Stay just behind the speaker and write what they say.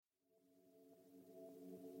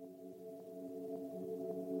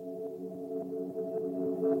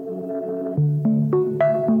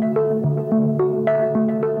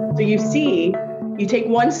you see, you take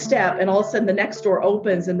one step and all of a sudden the next door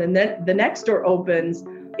opens and then the next door opens.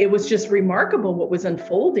 It was just remarkable what was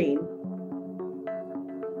unfolding.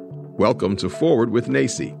 Welcome to Forward with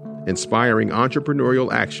NACCE, Inspiring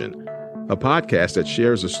Entrepreneurial Action, a podcast that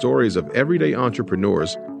shares the stories of everyday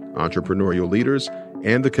entrepreneurs, entrepreneurial leaders,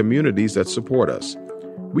 and the communities that support us.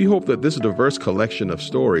 We hope that this diverse collection of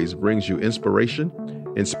stories brings you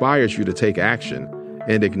inspiration, inspires you to take action,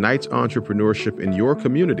 and ignites entrepreneurship in your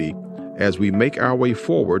community as we make our way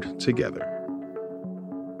forward together.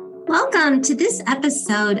 Welcome to this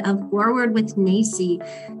episode of Forward with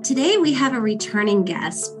NACCE. Today we have a returning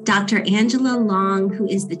guest, Dr. Angela Long, who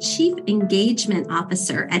is the Chief Engagement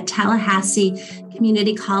Officer at Tallahassee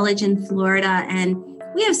Community College in Florida. And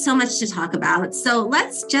we have so much to talk about. So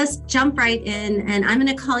let's just jump right in. And I'm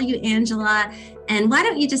going to call you Angela. And why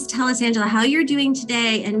don't you just tell us, Angela, how you're doing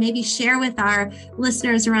today and maybe share with our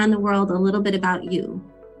listeners around the world a little bit about you.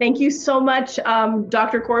 Thank you so much,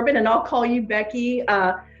 Dr. Corbin, and I'll call you Becky.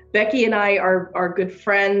 Becky and I are good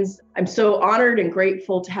friends. I'm so honored and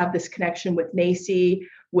grateful to have this connection with NACCE,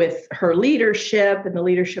 with her leadership and the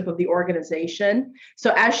leadership of the organization.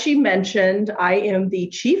 So as she mentioned, I am the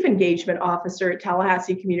Chief Engagement Officer at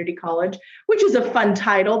Tallahassee Community College, which is a fun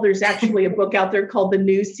title. There's actually a book out there called The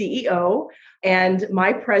New CEO. And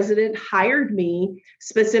my president hired me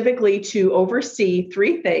specifically to oversee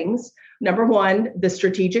three things. Number one, the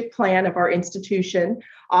strategic plan of our institution.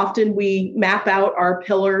 Often we map out our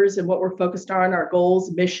pillars and what we're focused on, our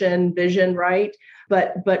goals, mission, vision, right?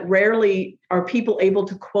 But rarely are people able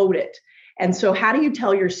to quote it. And so how do you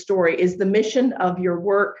tell your story? Is the mission of your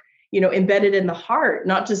work, embedded in the heart,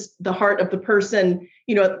 not just the heart of the person,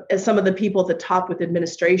 as some of the people at the top with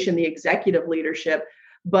administration, the executive leadership,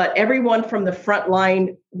 but everyone from the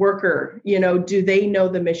frontline worker, do they know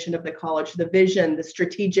the mission of the college, the vision, the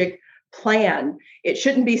strategic plan? It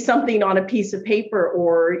shouldn't be something on a piece of paper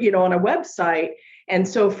or, on a website. And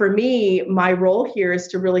so for me, my role here is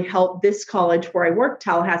to really help this college where I work,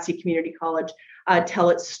 Tallahassee Community College,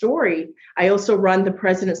 tell its story. I also run the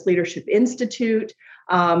President's Leadership Institute,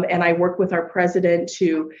 and I work with our president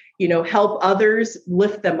to, help others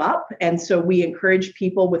lift them up. And so we encourage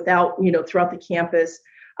people throughout the campus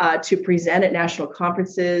to present at national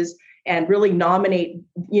conferences and really nominate,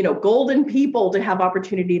 golden people to have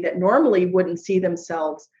opportunity that normally wouldn't see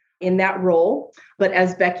themselves in that role. But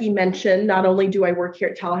as Becky mentioned, not only do I work here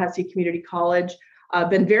at Tallahassee Community College, I've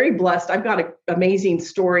been very blessed. I've got an amazing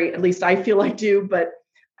story, at least I feel I do, but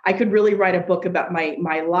I could really write a book about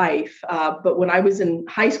my life. But when I was in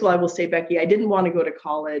high school, I will say, Becky, I didn't want to go to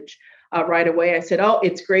college right away. I said,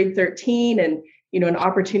 it's grade 13. And, an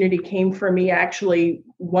opportunity came for me. I actually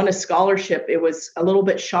won a scholarship. It was a little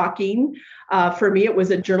bit shocking. For me, it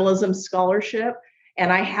was a journalism scholarship.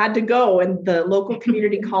 And I had to go, and the local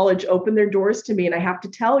community college opened their doors to me. And I have to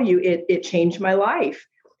tell you, it changed my life.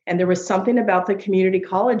 And there was something about the community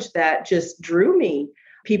college that just drew me.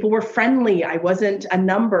 People were friendly. I wasn't a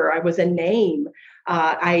number. I was a name.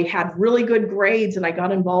 I had really good grades, and I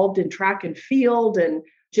got involved in track and field, and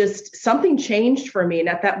just something changed for me. And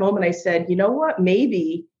at that moment, I said, you know what,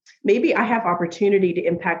 maybe I have opportunity to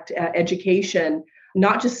impact education,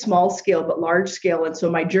 not just small scale, but large scale. And so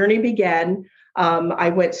my journey began. I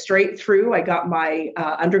went straight through. I got my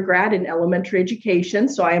undergrad in elementary education.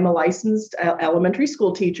 So I am a licensed elementary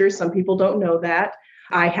school teacher. Some people don't know that.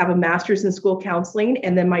 I have a master's in school counseling.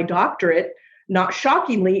 And then my doctorate, not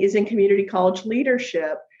shockingly, is in community college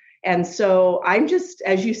leadership. And so I'm just,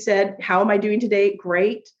 as you said, how am I doing today?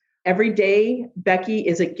 Great. Every day, Becky,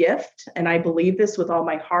 is a gift. And I believe this with all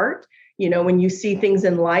my heart. When you see things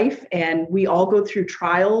in life, and we all go through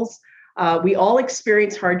trials, we all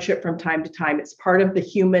experience hardship from time to time. It's part of the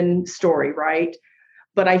human story, right?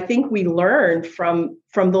 But I think we learn from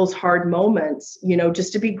those hard moments,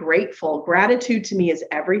 just to be grateful. Gratitude to me is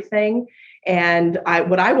everything. And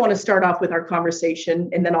what I want to start off with our conversation,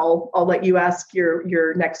 and then I'll let you ask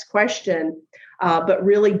your next question, but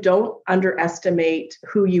really don't underestimate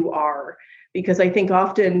who you are, because I think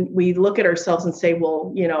often we look at ourselves and say,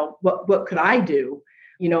 well, what could I do?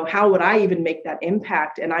 How would I even make that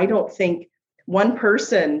impact? And I don't think one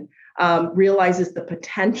person realizes the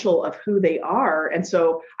potential of who they are. And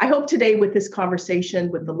so I hope today with this conversation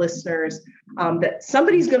with the listeners, that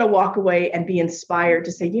somebody's going to walk away and be inspired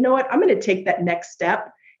to say, you know what, I'm going to take that next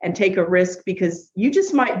step and take a risk, because you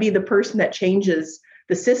just might be the person that changes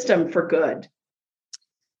the system for good.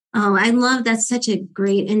 Oh, I love that's such a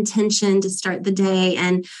great intention to start the day.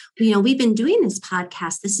 And, we've been doing this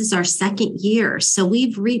podcast. This is our second year. So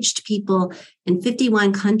we've reached people in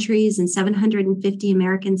 51 countries and 750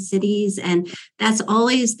 American cities. And that's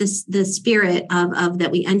always the spirit of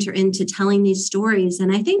that we enter into telling these stories.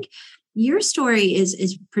 And I think your story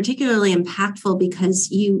is particularly impactful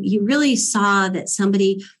because you really saw that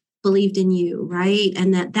somebody believed in you, right?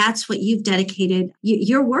 And that's what you've dedicated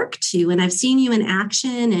your work to. And I've seen you in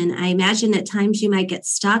action, and I imagine at times you might get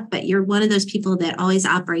stuck, but you're one of those people that always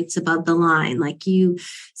operates above the line. Like you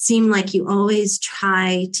seem like you always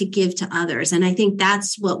try to give to others. And I think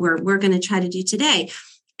that's what we're going to try to do today.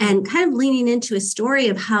 And kind of leaning into a story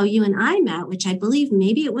of how you and I met, which I believe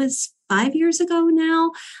maybe it was 5 years ago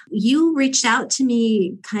now. You reached out to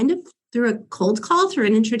me kind of through a cold call, through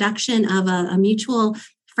an introduction of a mutual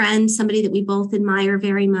friend, somebody that we both admire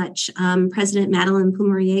very much, President Madeline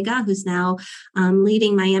Pumariega, who's now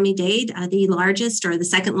leading Miami-Dade, the largest or the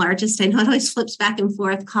second largest, I know it always flips back and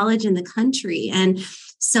forth, college in the country. And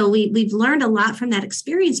so we've learned a lot from that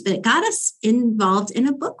experience, but it got us involved in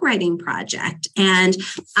a book writing project. And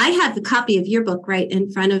I have a copy of your book right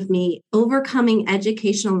in front of me, Overcoming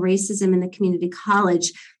Educational Racism in the Community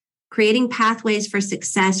College, Creating Pathways for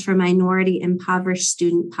Success for Minority Impoverished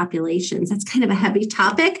Student Populations. That's kind of a heavy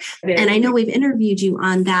topic. And I know we've interviewed you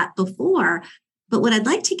on that before. But what I'd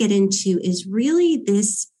like to get into is really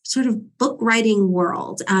this sort of book writing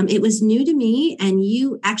world. It was new to me, and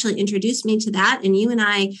you actually introduced me to that. And you and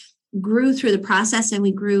I grew through the process, and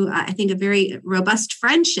we grew, I think, a very robust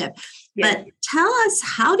friendship. Yes. But tell us,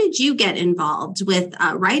 how did you get involved with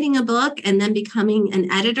writing a book and then becoming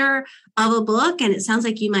an editor of a book? And it sounds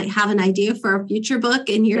like you might have an idea for a future book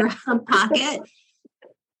in your pocket.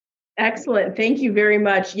 Excellent. Thank you very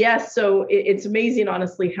much. Yes. So it's amazing,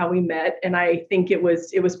 honestly, how we met. And I think it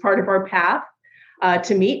was part of our path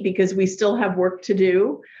to meet, because we still have work to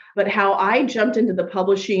do. But how I jumped into the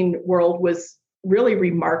publishing world was really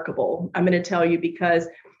remarkable. I'm going to tell you, because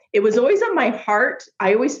it was always on my heart.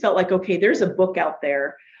 I always felt like, okay, there's a book out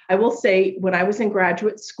there. I will say, when I was in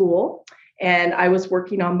graduate school and I was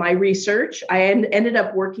working on my research, I ended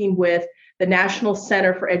up working with the National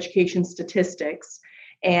Center for Education Statistics.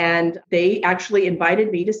 And they actually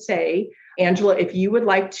invited me to say, Angela, if you would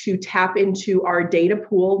like to tap into our data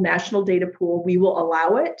pool, national data pool, we will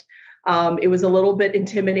allow it. It was a little bit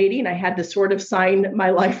intimidating. I had to sort of sign my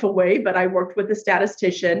life away, but I worked with a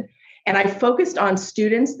statistician. And I focused on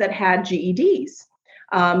students that had GEDs.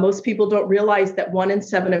 Most people don't realize that 1 in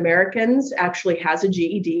 7 Americans actually has a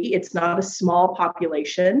GED. It's not a small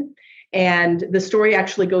population. And the story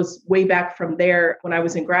actually goes way back from there. When I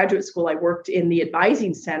was in graduate school, I worked in the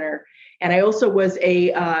advising center. And I also was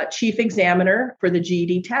a chief examiner for the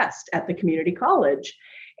GED test at the community college.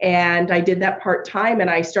 And I did that part-time. And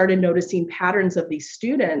I started noticing patterns of these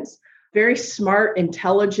students, very smart,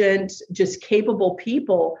 intelligent, just capable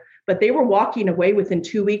people. But they were walking away within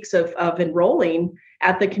 2 weeks of enrolling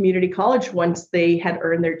at the community college once they had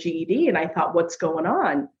earned their GED. And I thought, what's going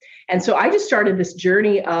on? And so I just started this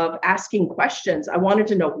journey of asking questions. I wanted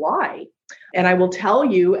to know why. And I will tell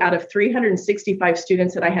you, out of 365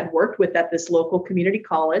 students that I had worked with at this local community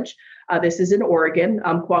college, this is in Oregon,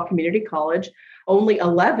 Quah Community College, only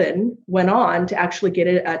 11 went on to actually get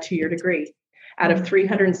a 2-year degree out of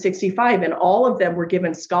 365, and all of them were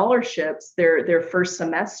given scholarships their first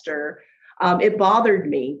semester. It bothered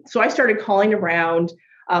me. So I started calling around,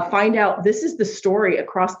 find out, this is the story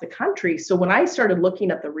across the country. So when I started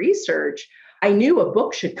looking at the research, I knew a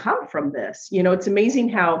book should come from this. You know, it's amazing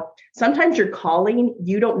how sometimes you're calling,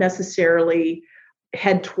 you don't necessarily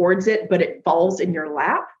head towards it, but it falls in your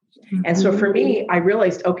lap. Mm-hmm. And so for me, I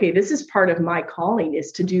realized, okay, this is part of my calling,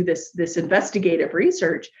 is to do this investigative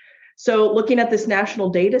research. So looking at this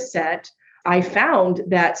national data set, I found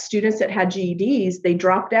that students that had GEDs, they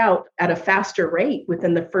dropped out at a faster rate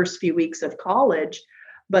within the first few weeks of college.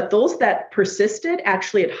 But those that persisted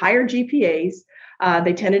actually had higher GPAs.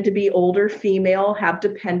 They tended to be older, female, have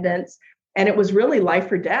dependents, and it was really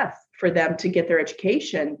life or death for them to get their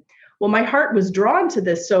education. Well, my heart was drawn to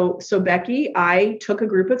this. So Becky, I took a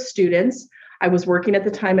group of students. I was working at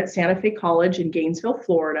the time at Santa Fe College in Gainesville,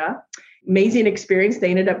 Florida. Amazing experience.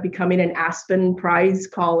 They ended up becoming an Aspen Prize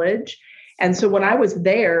college. And so when I was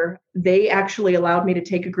there, they actually allowed me to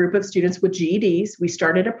take a group of students with GEDs. We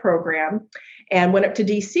started a program and went up to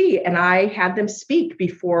DC, and I had them speak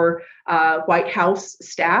before White House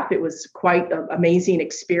staff. It was quite an amazing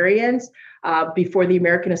experience before the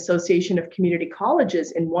American Association of Community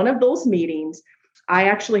Colleges. In one of those meetings, I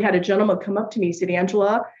actually had a gentleman come up to me. He said,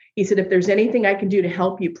 Angela, he said, if there's anything I can do to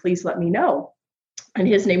help you, please let me know. And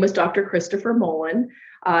his name was Dr. Christopher Mullen.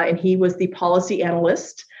 and he was the policy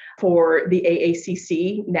analyst for the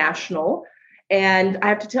AACC National. And I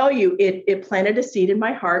have to tell you, it planted a seed in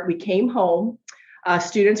my heart. We came home.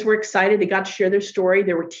 Students were excited. They got to share their story.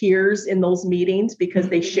 There were tears in those meetings because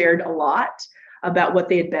they shared a lot about what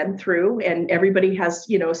they had been through. And everybody has,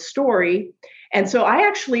 a story. And so I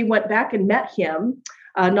actually went back and met him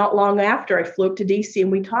not long after. I flew up to DC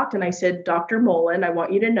and we talked. And I said, Dr. Mullen, I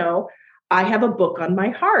want you to know I have a book on my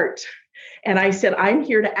heart. And I said, I'm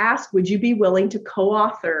here to ask, would you be willing to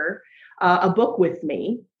co-author a book with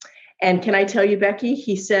me? And can I tell you, Becky,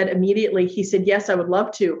 he said immediately, yes, I would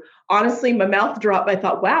love to. Honestly, my mouth dropped. I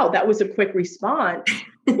thought, wow, that was a quick response.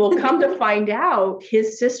 Well, come to find out,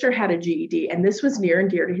 his sister had a GED, and this was near and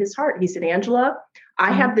dear to his heart. He said, Angela,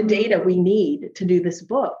 I have the data we need to do this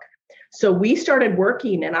book. So we started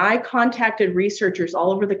working, and I contacted researchers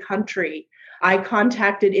all over the country. I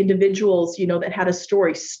contacted individuals, that had a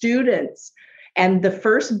story, students. And the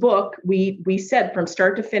first book, we said from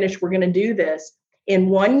start to finish, we're going to do this. In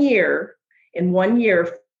 1 year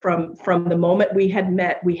from the moment we had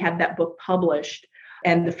met, we had that book published.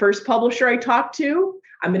 And the first publisher I talked to,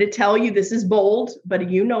 I'm going to tell you, this is bold, but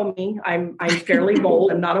you know me, I'm fairly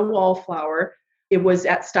bold. I'm not a wallflower. It was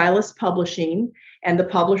at Stylus Publishing, and the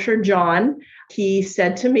publisher, John, he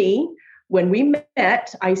said to me, when we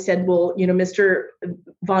met, I said, well, Mr.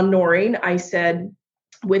 Von Nooring, I said,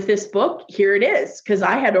 with this book, here it is, because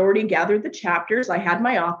I had already gathered the chapters. I had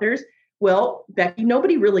my authors. Well, Becky,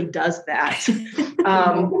 nobody really does that.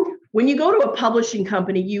 When you go to a publishing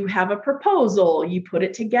company, you have a proposal, you put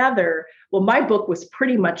it together. Well, my book was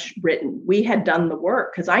pretty much written. We had done the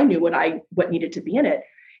work because I knew what needed to be in it.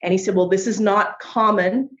 And he said, well, this is not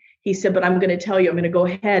common. He said, but I'm going to tell you, I'm going to go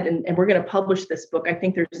ahead and we're going to publish this book. I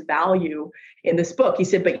think there's value in this book. He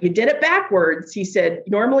said, but you did it backwards. He said,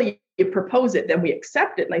 normally you propose it, then we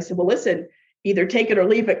accept it. And I said, well, listen, either take it or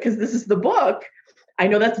leave it because this is the book. I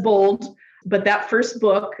know that's bold, but that first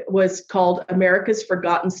book was called America's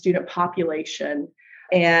Forgotten Student Population.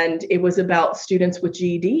 And it was about students with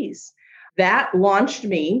GEDs. That launched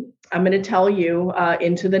me, I'm going to tell you,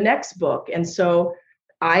 into the next book. And so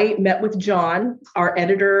I met with John, our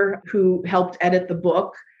editor who helped edit the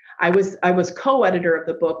book. I was co-editor of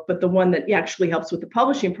the book, but the one that actually helps with the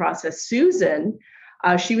publishing process, Susan,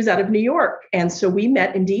 she was out of New York. And so we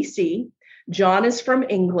met in DC. John is from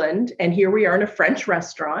England, and here we are in a French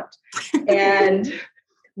restaurant. And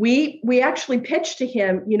we actually pitched to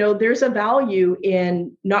him, there's a value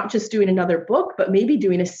in not just doing another book, but maybe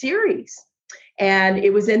doing a series. And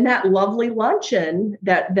it was in that lovely luncheon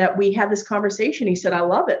that we had this conversation. He said, I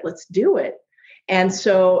love it. Let's do it. And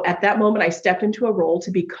so at that moment, I stepped into a role to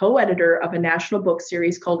be co-editor of a national book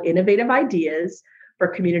series called Innovative Ideas for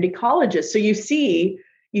Community Colleges. So you see,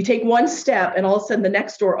 you take one step and all of a sudden the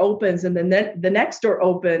next door opens and then the next door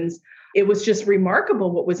opens. It was just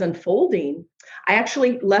remarkable what was unfolding. I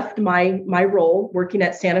actually left my role working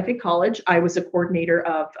at Santa Fe College. I was a coordinator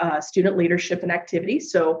of student leadership and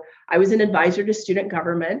activities. So I was an advisor to student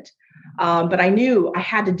government, but I knew I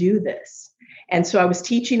had to do this. And so I was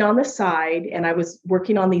teaching on the side and I was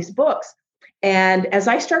working on these books. And as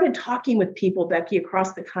I started talking with people, Becky,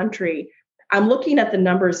 across the country, I'm looking at the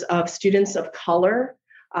numbers of students of color,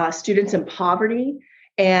 students in poverty.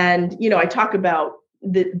 And, I talk about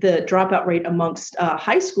the dropout rate amongst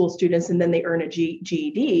high school students, and then they earn a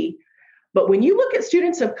GED. But when you look at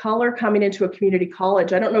students of color coming into a community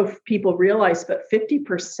college, I don't know if people realize, but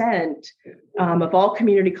 50% of all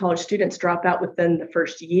community college students drop out within the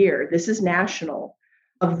first year. This is national.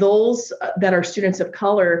 Of those that are students of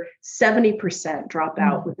color, 70% drop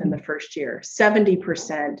out within the first year.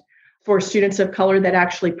 70% for students of color that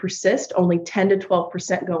actually persist, only 10 to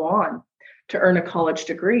 12% go on to earn a college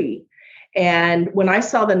degree. And when I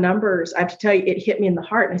saw the numbers, I have to tell you, it hit me in the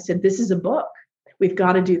heart. And I said, this is a book. We've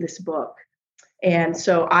got to do this book. And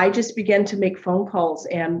so I just began to make phone calls.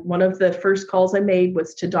 And one of the first calls I made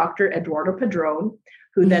was to Dr. Eduardo Padron,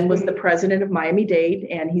 who then was the president of Miami-Dade.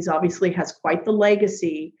 And he's obviously has quite the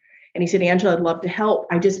legacy. And he said, Angela, I'd love to help.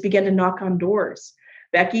 I just began to knock on doors.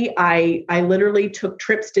 Becky, I literally took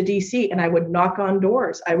trips to DC and I would knock on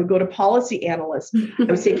doors. I would go to policy analysts. I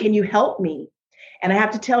would say, can you help me? And I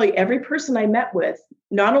have to tell you, every person I met with,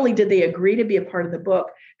 not only did they agree to be a part of the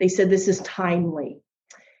book, they said, this is timely.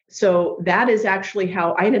 So that is actually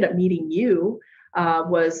how I ended up meeting you,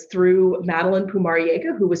 was through Madeline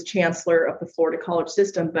Pumariega, who was chancellor of the Florida college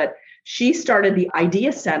system. But she started the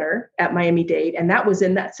Idea Center at Miami-Dade, and that was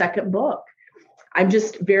in that second book. I'm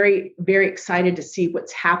just very, very excited to see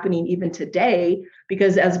what's happening even today,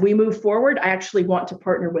 because as we move forward, I actually want to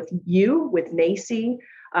partner with you, with NACCE,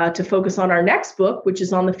 to focus on our next book, which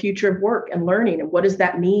is on the future of work and learning. And what does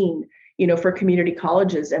that mean, for community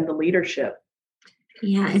colleges and the leadership?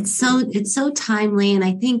 Yeah, it's so timely. And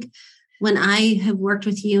I think when I have worked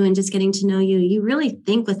with you and just getting to know you, you really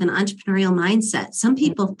think with an entrepreneurial mindset. Some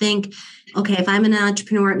people think, okay, if I'm an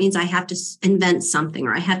entrepreneur, it means I have to invent something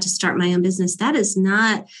or I have to start my own business. That is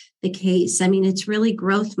not the case. I mean, it's really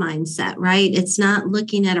growth mindset, right? It's not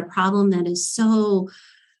looking at a problem that is so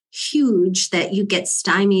huge that you get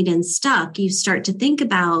stymied and stuck. You start to think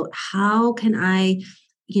about how can I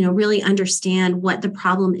really understand what the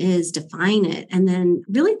problem is, define it, and then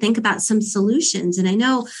really think about some solutions. And I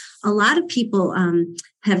know a lot of people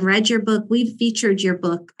have read your book. We've featured your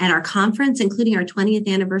book at our conference, including our 20th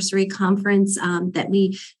anniversary conference that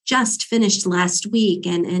we just finished last week.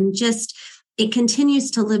 And just, it continues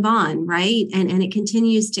to live on, right? And it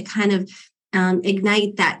continues to kind of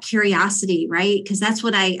ignite that curiosity, right? Because that's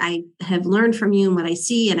what I have learned from you and what I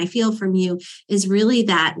see and I feel from you is really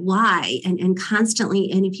that why and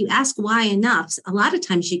constantly. And if you ask why enough, a lot of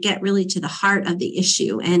times you get really to the heart of the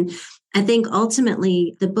issue. And I think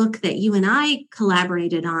ultimately the book that you and I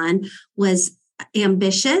collaborated on was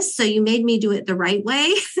ambitious. So you made me do it the right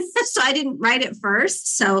way. So I didn't write it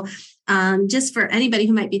first. So just for anybody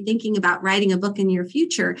who might be thinking about writing a book in your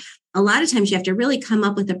future, a lot of times you have to really come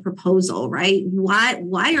up with a proposal, right?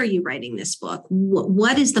 Why are you writing this book?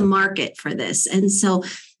 What is the market for this? And so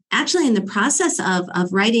actually in the process of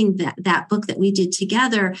writing that book that we did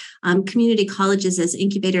together, Community Colleges as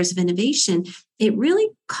Incubators of Innovation, it really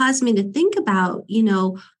caused me to think about,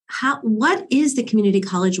 what is the community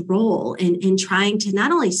college role in trying to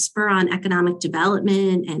not only spur on economic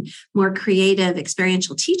development and more creative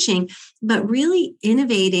experiential teaching, but really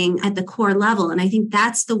innovating at the core level. And I think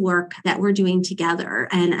that's the work that we're doing together.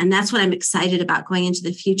 And that's what I'm excited about going into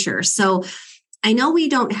the future. So I know we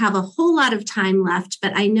don't have a whole lot of time left,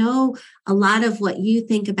 but I know a lot of what you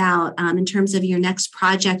think about in terms of your next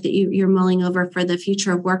project that you're mulling over for the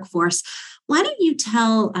future of workforce. Why don't you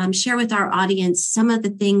share with our audience some of the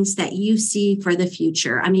things that you see for the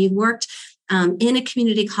future? I mean, you've worked in a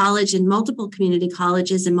community college, in multiple community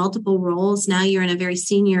colleges, in multiple roles. Now you're in a very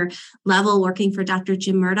senior level working for Dr.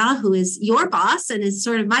 Jim Murdaugh, who is your boss and is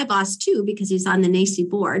sort of my boss too, because he's on the NACCE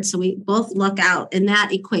board. So we both look out in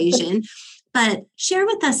that equation. But share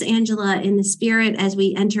with us, Angela, in the spirit as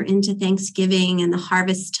we enter into Thanksgiving and the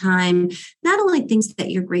harvest time, not only things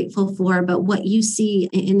that you're grateful for, but what you see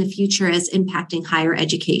in the future as impacting higher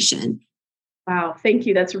education. Wow, thank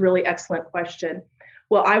you. That's a really excellent question.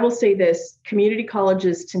 Well, I will say this, community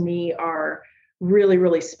colleges to me are really,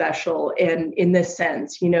 really special. And in this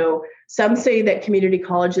sense, some say that community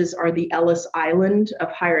colleges are the Ellis Island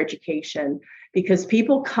of higher education because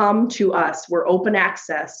people come to us, we're open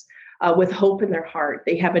access, with hope in their heart.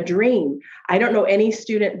 They have a dream. I don't know any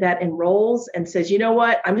student that enrolls and says, you know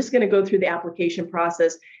what, I'm just going to go through the application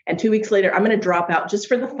process and 2 weeks later, I'm going to drop out just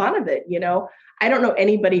for the fun of it. I don't know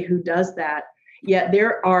anybody who does that. Yet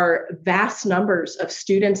there are vast numbers of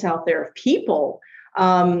students out there, of people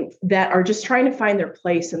that are just trying to find their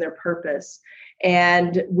place and their purpose.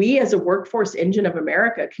 And we as a workforce engine of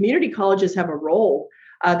America, community colleges have a role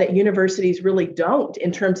that universities really don't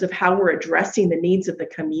in terms of how we're addressing the needs of the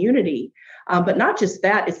community. But not just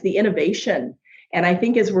that, it's the innovation. And I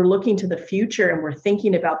think as we're looking to the future and we're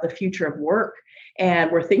thinking about the future of work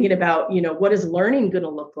and we're thinking about, what is learning going to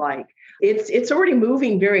look like? It's already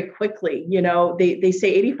moving very quickly. They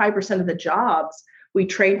say 85% of the jobs we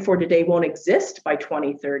train for today won't exist by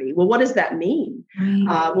 2030. Well, what does that mean?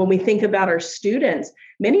 Right. When we think about our students,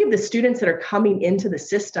 many of the students that are coming into the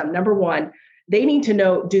system, number one, they need to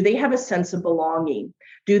know, do they have a sense of belonging?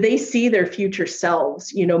 Do they see their future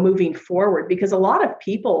selves, moving forward? Because a lot of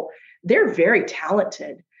people, they're very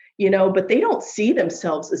talented, but they don't see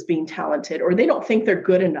themselves as being talented, or they don't think they're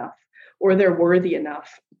good enough or they're worthy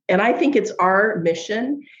enough. And I think it's our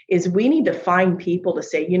mission is we need to find people to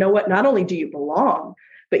say, you know what, not only do you belong,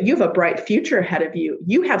 but you have a bright future ahead of you.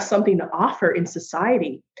 You have something to offer in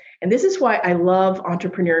society. And this is why I love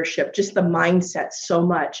entrepreneurship, just the mindset so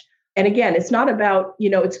much. And again, it's not about,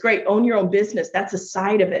 it's great, own your own business. That's a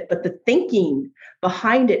side of it. But the thinking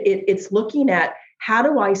behind it's looking at how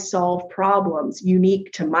do I solve problems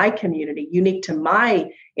unique to my community, unique to my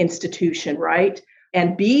institution, right?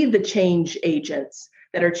 And be the change agents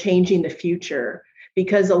that are changing the future.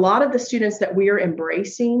 Because a lot of the students that we are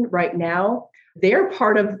embracing right now, they're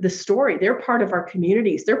part of the story. They're part of our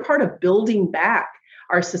communities. They're part of building back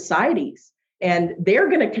our societies. And they're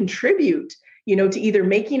going to contribute to either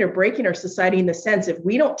making or breaking our society in the sense if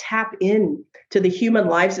we don't tap in to the human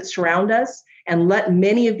lives that surround us and let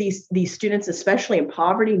many of these students, especially in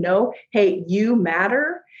poverty, know, hey, you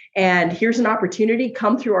matter. And here's an opportunity,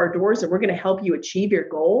 come through our doors and we're going to help you achieve your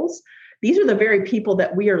goals. These are the very people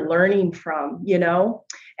that we are learning from,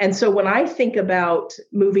 And so when I think about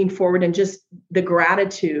moving forward and just the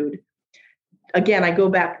gratitude, again, I go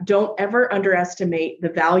back, don't ever underestimate the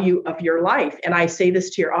value of your life. And I say this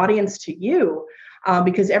to your audience, to you,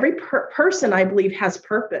 because every person, I believe, has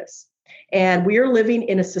purpose. And we are living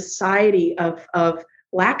in a society of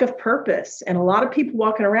lack of purpose. And a lot of people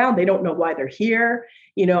walking around, they don't know why they're here.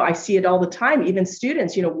 I see it all the time, even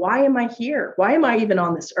students, why am I here? Why am I even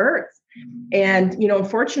on this earth? And,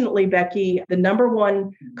 unfortunately, Becky, the number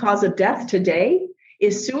one cause of death today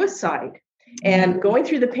is suicide. And going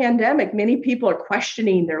through the pandemic, many people are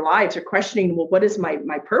questioning their lives, or questioning, well, what is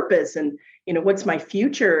my purpose? And, what's my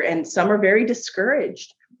future? And some are very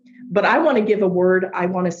discouraged. But I want to give a word, I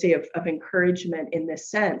want to say of encouragement in this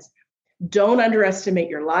sense. Don't underestimate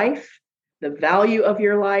your life, the value of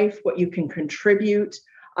your life, what you can contribute,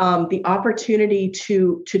 the opportunity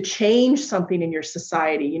to change something in your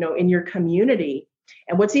society, in your community.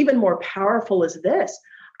 And what's even more powerful is this.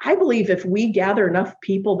 I believe if we gather enough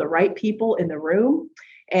people, the right people in the room,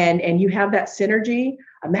 and you have that synergy,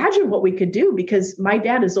 imagine what we could do. Because my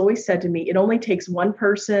dad has always said to me, it only takes one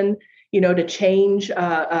person, to change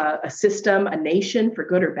a system, a nation, for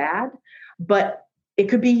good or bad. But it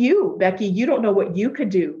could be you, Becky. You don't know what you could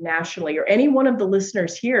do nationally, or any one of the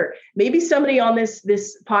listeners here. Maybe somebody on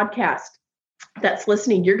this podcast that's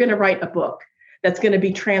listening, you're going to write a book that's going to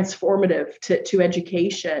be transformative to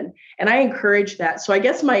education. And I encourage that. So I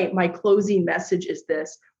guess my closing message is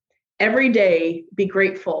this. Every day, be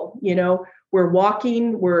grateful. We're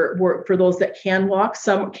walking, we're for those that can walk,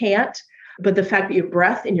 some can't. But the fact that you have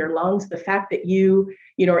breath in your lungs, the fact that you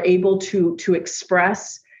are able to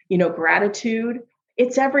express, gratitude,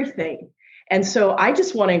 it's everything. And so I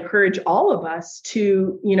just want to encourage all of us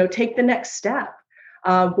to, take the next step.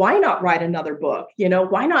 Why not write another book?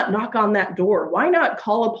 Why not knock on that door? Why not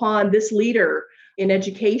call upon this leader in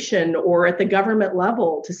education or at the government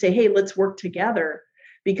level to say, hey, let's work together?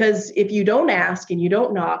 Because if you don't ask and you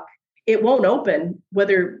don't knock, it won't open,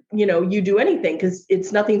 whether, you do anything, because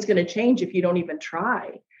nothing's going to change if you don't even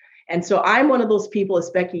try. And so I'm one of those people, as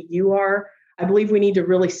Becky, you are. I believe we need to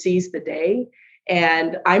really seize the day.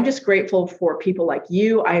 And I'm just grateful for people like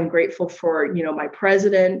you. I am grateful for, my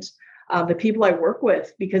president, the people I work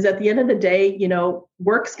with, because at the end of the day,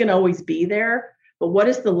 work's going to always be there. But what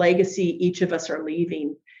is the legacy each of us are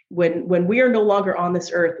leaving when we are no longer on this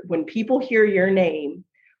earth? When people hear your name,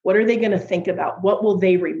 what are they going to think about? What will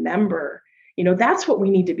they remember? That's what we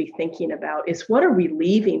need to be thinking about, is what are we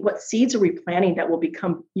leaving? What seeds are we planting that will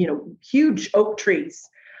become, huge oak trees?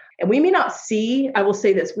 And we may not see, I will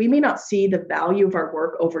say this, we may not see the value of our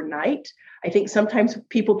work overnight. I think sometimes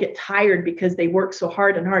people get tired because they work so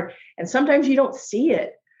hard. And sometimes you don't see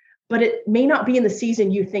it, but it may not be in the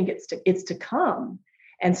season you think it's to come.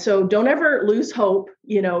 And so don't ever lose hope.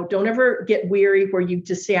 Don't ever get weary where you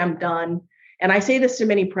just say, I'm done. And I say this to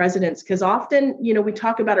many presidents, because often, we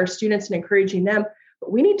talk about our students and encouraging them,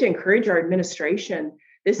 but we need to encourage our administration.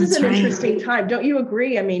 This is an interesting time. Don't you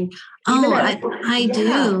agree? I mean, I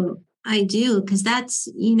do. Because that's,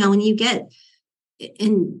 when you get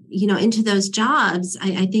into those jobs,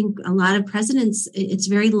 I think a lot of presidents, it's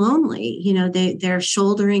very lonely. They're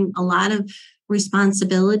shouldering a lot of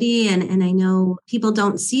responsibility. And I know people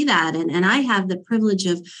don't see that. And I have the privilege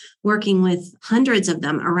of working with hundreds of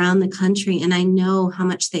them around the country, and I know how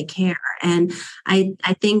much they care. And I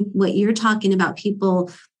think what you're talking about,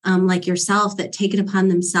 people like yourself that take it upon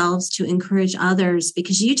themselves to encourage others,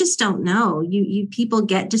 because you just don't know. You people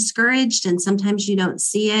get discouraged, and sometimes you don't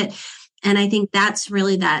see it. And I think that's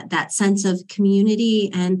really that sense of community.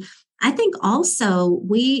 And I think also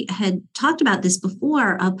we had talked about this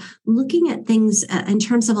before, of looking at things in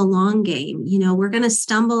terms of a long game. We're going to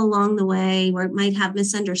stumble along the way, we might have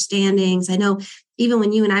misunderstandings. I know even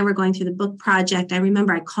when you and I were going through the book project, I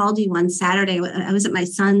remember I called you one Saturday. I was at my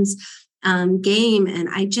son's game, and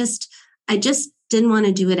I just didn't want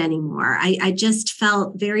to do it anymore. I just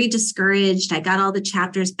felt very discouraged. I got all the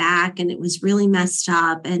chapters back and it was really messed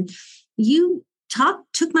up. And you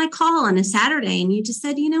took my call on a Saturday, and you just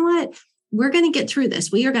said, you know what, we're going to get through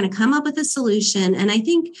this. We are going to come up with a solution. And I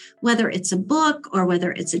think whether it's a book or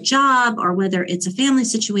whether it's a job or whether it's a family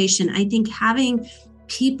situation, I think having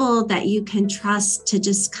people that you can trust to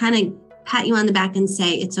just kind of pat you on the back and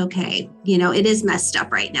say, it's okay. It is messed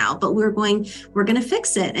up right now, but we're going to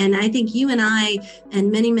fix it. And I think you and I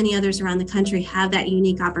and many, many others around the country have that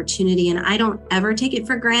unique opportunity. And I don't ever take it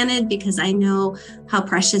for granted because I know how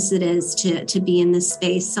precious it is to be in this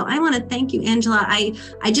space. So I want to thank you, Angela.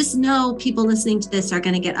 I just know people listening to this are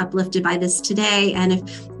going to get uplifted by this today. And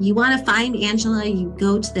if you want to find Angela, you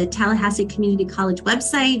go to the Tallahassee Community College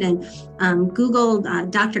website and Google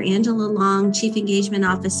Dr. Angela Long, Chief Engagement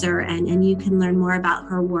Officer, and you can learn more about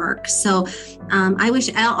her work. So I wish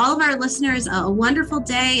all of our listeners a wonderful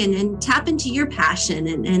day and tap into your passion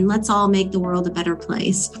and let's all make the world a better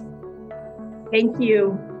place. Thank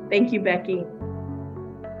you. Thank you, Becky.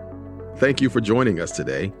 Thank you for joining us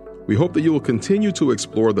today. We hope that you will continue to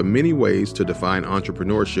explore the many ways to define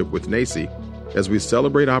entrepreneurship with NACCE as we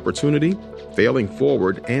celebrate opportunity, failing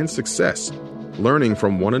forward, and success, learning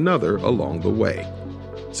from one another along the way.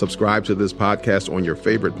 Subscribe to this podcast on your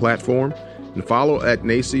favorite platform and follow at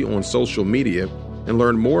NACCE on social media and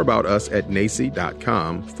learn more about us at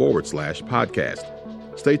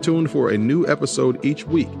nacce.com/podcast. Stay tuned for a new episode each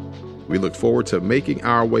week. We look forward to making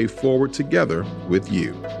our way forward together with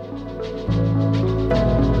you.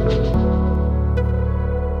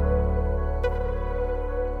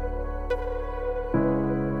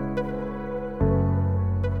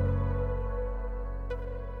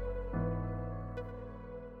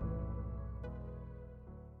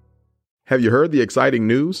 Have you heard the exciting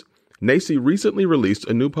news? NACCE recently released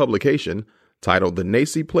a new publication titled The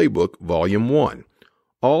NACCE Playbook Volume 1,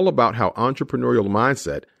 all about how entrepreneurial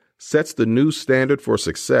mindset sets the new standard for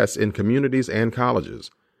success in communities and colleges.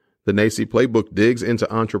 The NACCE Playbook digs into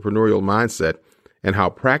entrepreneurial mindset and how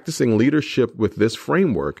practicing leadership with this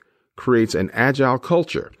framework creates an agile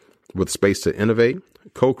culture with space to innovate,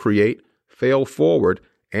 co-create, fail forward,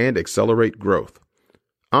 and accelerate growth.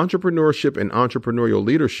 Entrepreneurship and entrepreneurial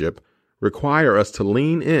leadership require us to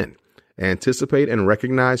lean in, anticipate and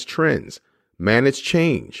recognize trends, manage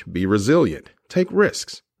change, be resilient, take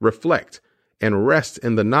risks, reflect, and rest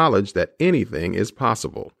in the knowledge that anything is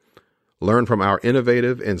possible. Learn from our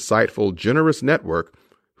innovative, insightful, generous network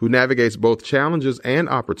who navigates both challenges and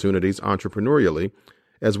opportunities entrepreneurially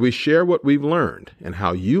as we share what we've learned and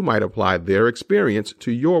how you might apply their experience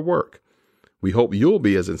to your work. We hope you'll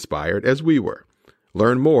be as inspired as we were.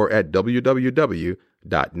 Learn more at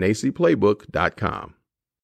www.nacceplaybook.com.